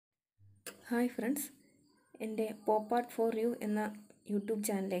Hi friends, എൻ്റെ pop art for you എന്ന YouTube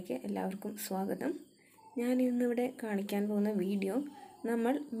ചാനലിലേക്ക് എല്ലാവർക്കും സ്വാഗതം. ഞാൻ ഇന്നിവിടെ കാണിക്കാൻ പോകുന്ന വീഡിയോ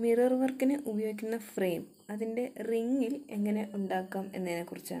നമ്മൾ മിറർ വർക്കിന് ഉപയോഗിക്കുന്ന ഫ്രെയിം അതിൻ്റെ റിങ്ങിൽ എങ്ങനെ ഉണ്ടാക്കാം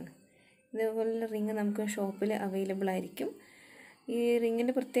എന്നതിനെക്കുറിച്ചാണ്. ഇതേപോലുള്ള റിങ് നമുക്ക് ഷോപ്പിൽ അവൈലബിൾ ആയിരിക്കും. ഈ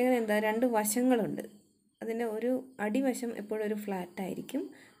റിങ്ങിൻ്റെ പ്രത്യേകത എന്താ, രണ്ട് വശങ്ങളുണ്ട്. അതിൻ്റെ ഒരു അടിവശം എപ്പോഴും ഒരു ഫ്ലാറ്റ് ആയിരിക്കും,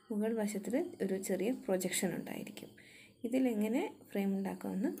 മുകൾ വശത്തിൽ ഒരു ചെറിയ പ്രൊജക്ഷൻ ഉണ്ടായിരിക്കും. ഇതിലെങ്ങനെ ഫ്രെയിം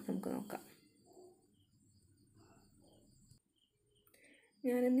ഉണ്ടാക്കാമെന്ന് നമുക്ക് നോക്കാം.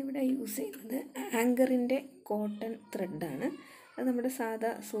 ഞാനിന്നിവിടെ യൂസ് ചെയ്യുന്നത് ആങ്കറിൻ്റെ കോട്ടൺ ത്രെഡാണ്. അത് നമ്മുടെ സാധാ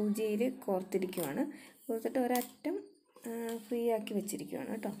സൂചിയിൽ കോർത്തിരിക്കുവാണ്. കോർത്തിട്ട് ഒരറ്റം ഫ്രീ ആക്കി വെച്ചിരിക്കുവാണ്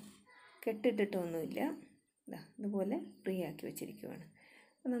കേട്ടോ, കെട്ടിട്ടിട്ടൊന്നുമില്ല. ഇതുപോലെ ഫ്രീ ആക്കി വെച്ചിരിക്കുവാണ്.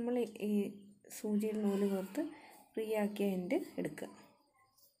 അപ്പോൾ നമ്മൾ ഈ സൂചിയിൽ നൂല് കോർത്ത് ഫ്രീ ആക്കിയ എൻഡ് എടുക്കുക.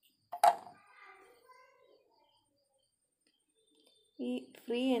 ഈ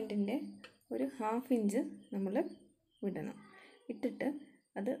ഫ്രീ എൻഡിൻ്റെ ഒരു 1/2 ഇഞ്ച് നമ്മൾ വിടണം. ഇട്ടിട്ട്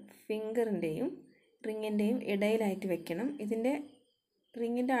അത് ഫിംഗറിൻ്റെയും റിങ്ങിൻ്റെയും ഇടയിലായിട്ട് വെക്കണം. ഇതിൻ്റെ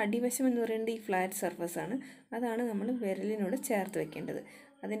റിങ്ങിൻ്റെ അടിവശം എന്ന് പറയുന്നത് ഈ ഫ്ലാറ്റ് സർഫസാണ്. അതാണ് നമ്മൾ വിരലിനോട് ചേർത്ത് വെക്കേണ്ടത്.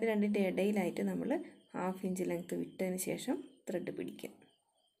 അതിൻ്റെ രണ്ടിൻ്റെ ഇടയിലായിട്ട് നമ്മൾ 1/2 ഇഞ്ച് ലെങ്ത്ത് വിട്ടതിന് ശേഷം ത്രെഡ് പിടിക്കുക.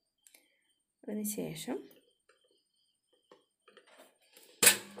 അതിന് ശേഷം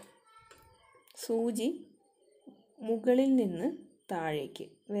സൂചി മുകളിൽ നിന്ന് താഴേക്ക്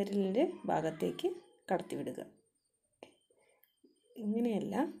വിരലിൻ്റെ ഭാഗത്തേക്ക് കടത്തിവിടുക.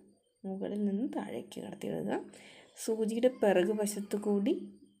 ഇങ്ങനെയല്ല, മുകളിൽ നിന്ന് താഴേക്ക് കടത്തിവിടുക. സൂചിയുടെ പിറകു വശത്തു കൂടി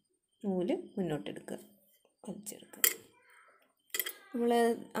നൂല് മുന്നോട്ടെടുക്കുക, വലിച്ചെടുക്കുക. നമ്മൾ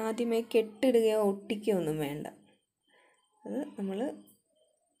ആദ്യമേ കെട്ടിടുകയോ ഒട്ടിക്കുകയോ ഒന്നും വേണ്ട. അത് നമ്മൾ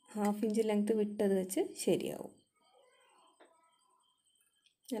 1/2 ഇഞ്ച് ലെങ്ത്ത് വിട്ടത് വെച്ച് ശരിയാവും.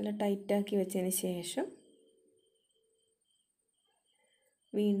 നല്ല ടൈറ്റാക്കി വെച്ചതിന് ശേഷം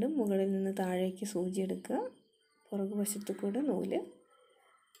വീണ്ടും മുകളിൽ നിന്ന് താഴേക്ക് സൂചി എടുക്കുക. പുറകു വശത്തു കൂടെ നൂല്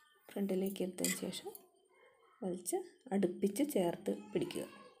ഫ്രണ്ടിലേക്ക് എടുത്തതിന് ശേഷം വലിച്ച് അടുപ്പിച്ച് ചേർത്ത് പിടിക്കുക.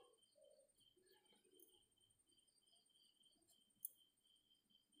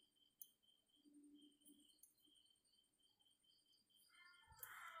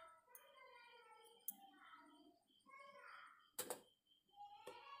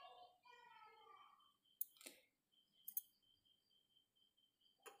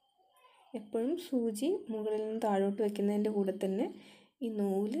 എപ്പോഴും സൂചി മുകളിൽ നിന്ന് താഴോട്ട് വയ്ക്കുന്നതിൻ്റെ കൂടെ തന്നെ ഈ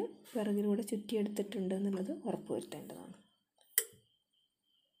നൂല് പിറകിലൂടെ ചുറ്റിയെടുത്തിട്ടുണ്ട് എന്നുള്ളത് ഉറപ്പുവരുത്തേണ്ടതാണ്.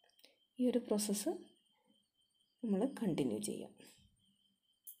 ഈ ഒരു പ്രോസസ്സ് നമ്മൾ കണ്ടിന്യൂ ചെയ്യാം.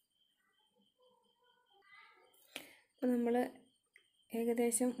 അപ്പോൾ നമ്മൾ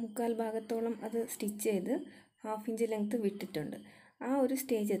ഏകദേശം 1/4 ഭാഗത്തോളം അത് സ്റ്റിച്ച് ചെയ്ത് 1/2 ഇഞ്ച് ലെങ്ത്ത് വിട്ടിട്ടുണ്ട്. ആ ഒരു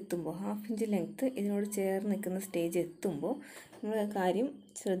സ്റ്റേജ് എത്തുമ്പോൾ, 1/2 ഇഞ്ച് ലെങ്ത്ത് ഇതിനോട് ചേർന്ന് നിൽക്കുന്ന സ്റ്റേജ് എത്തുമ്പോൾ നമ്മൾ കാര്യം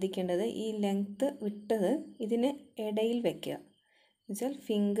ശ്രദ്ധിക്കേണ്ടത്, ഈ ലെങ്ത്ത് വിട്ടത് ഇതിന് ഇടയിൽ വയ്ക്കുക. എന്നുവെച്ചാൽ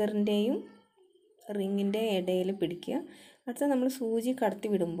ഫിംഗറിൻ്റെയും റിങ്ങിൻ്റെ ഇടയിൽ പിടിക്കുക. അടുത്ത നമ്മൾ സൂചി കടത്തി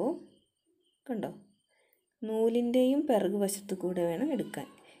വിടുമ്പോൾ കണ്ടോ, നൂലിൻ്റെയും പിറകു വശത്തു കൂടെ വേണം എടുക്കാൻ.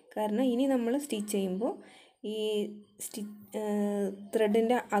 കാരണം ഇനി നമ്മൾ സ്റ്റിച്ച് ചെയ്യുമ്പോൾ ഈ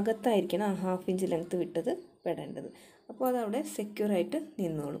ത്രെഡിൻ്റെ അകത്തായിരിക്കണം 1/2 ഇഞ്ച് ലെങ്ത്ത് വിട്ടത് പെടേണ്ടത്. അപ്പോൾ അതവിടെ സെക്യൂറായിട്ട്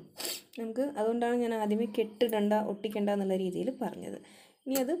നിന്നോളും. നമുക്ക് അതുകൊണ്ടാണ് ഞാൻ ആദ്യമേ കെട്ടിടണ്ട ഒട്ടിക്കണ്ട എന്നുള്ള രീതിയിൽ പറഞ്ഞത്.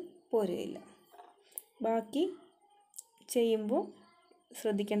 ഇനി അത് പോരുകയില്ല. ബാക്കി ചെയ്യുമ്പോൾ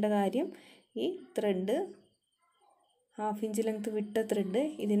ശ്രദ്ധിക്കേണ്ട കാര്യം, ഈ ത്രെഡ് 1/2 ഇഞ്ച് ലെങ്ത്ത് വിട്ട ത്രെഡ്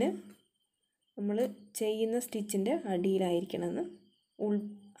ഇതിന് നമ്മൾ ചെയ്യുന്ന സ്റ്റിച്ചിൻ്റെ അടിയിലായിരിക്കണമെന്ന്,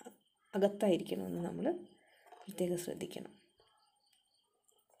 അകത്തായിരിക്കണമെന്ന് നമ്മൾ പ്രത്യേകം ശ്രദ്ധിക്കണം.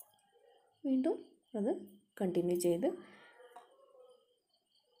 വീണ്ടും അത് കണ്ടിന്യൂ ചെയ്ത്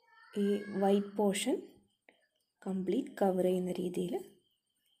ഈ വൈറ്റ് പോർഷൻ കംപ്ലീറ്റ് കവർ ചെയ്യുന്ന രീതിയിൽ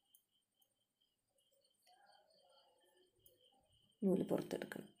നൂല്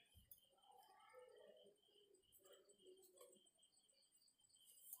പുറത്തെടുക്കണം.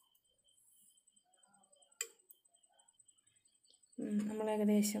 നമ്മൾ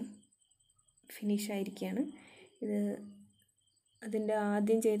ഏകദേശം ഫിനിഷായിരിക്കുകയാണ്. ഇത് അതിൻ്റെ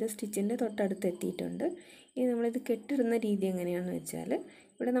ആദ്യം ചെയ്ത സ്റ്റിച്ചിൻ്റെ തൊട്ടടുത്ത് എത്തിയിട്ടുണ്ട്. ഇനി നമ്മളിത് കെട്ടിടുന്ന രീതി എങ്ങനെയാണെന്ന് വെച്ചാൽ,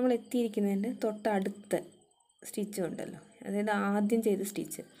 ഇവിടെ നമ്മൾ എത്തിയിരിക്കുന്നതിൻ്റെ തൊട്ടടുത്ത സ്റ്റിച്ചും ഉണ്ടല്ലോ, അതായത് ആദ്യം ചെയ്ത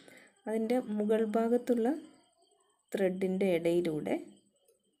സ്റ്റിച്ച്, അതിൻ്റെ മുകൾ ഭാഗത്തുള്ള ത്രെഡിൻ്റെ ഇടയിലൂടെ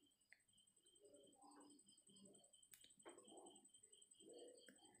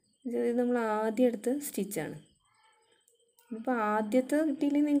ഇത് നമ്മൾ ആദ്യം എടുത്ത സ്റ്റിച്ചാണ്. ഇപ്പോൾ ആദ്യത്തെ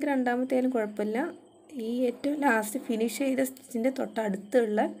കിട്ടിയില്ലെങ്കിൽ നിങ്ങൾക്ക് രണ്ടാമത്തെ ആയാലും കുഴപ്പമില്ല. ഈ ഏറ്റവും ലാസ്റ്റ് ഫിനിഷ് ചെയ്ത സ്റ്റിച്ചിൻ്റെ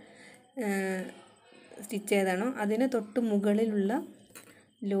തൊട്ടടുത്തുള്ള സ്റ്റിച്ച് ഏതാണോ അതിന് തൊട്ട് മുകളിലുള്ള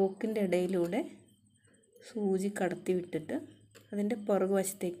ലോക്കിൻ്റെ ഇടയിലൂടെ സൂചി കടത്തി വിട്ടിട്ട് അതിൻ്റെ പുറകു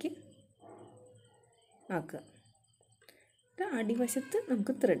വശത്തേക്ക് ആക്കുക. അടിവശത്ത്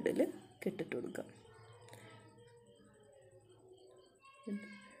നമുക്ക് ത്രെഡിൽ കെട്ടിട്ട് കൊടുക്കാം.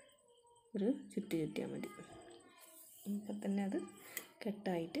 ഒരു ചുറ്റിയാൽ മതി. ഇപ്പം തന്നെ അത്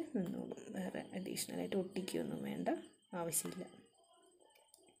കെട്ടായിട്ട് നിന്നോളും. വേറെ അഡീഷണലായിട്ട് ഒട്ടിക്കുകയൊന്നും വേണ്ട, ആവശ്യമില്ല.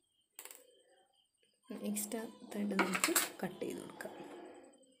 എക്സ്ട്രാ ത്രെഡ് നമുക്ക് കട്ട് ചെയ്ത് കൊടുക്കാം.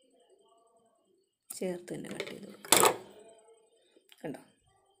 ചേർത്ത് തന്നെ കട്ട് ചെയ്ത് കൊടുക്കാം. കണ്ടോ,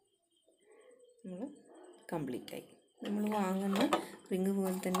 നമ്മൾ കംപ്ലീറ്റായി. നമ്മൾ വാങ്ങുന്ന റിങ്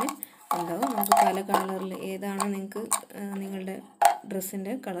പോലെ തന്നെ ഉണ്ടാവും. നമുക്ക് പല കളറിൽ ഏതാണോ നിങ്ങൾക്ക് നിങ്ങളുടെ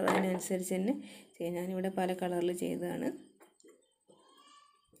ഡ്രസ്സിൻ്റെ കളർ അതിനനുസരിച്ച് തന്നെ ചെയ്യാം. ഞാനിവിടെ പല കളറിൽ ചെയ്തതാണ്.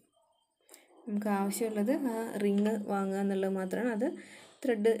 നമുക്ക് ആവശ്യമുള്ളത് ആ റിങ് വാങ്ങുക എന്നുള്ളത് മാത്രമാണ്. അത്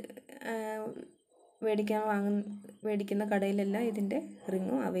ത്രെഡ് മേടിക്കുന്ന കടയിലെല്ലാം ഇതിൻ്റെ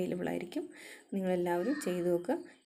റിങ്ങും അവൈലബിൾ ആയിരിക്കും. നിങ്ങളെല്ലാവരും ചെയ്ത് നോക്കുക.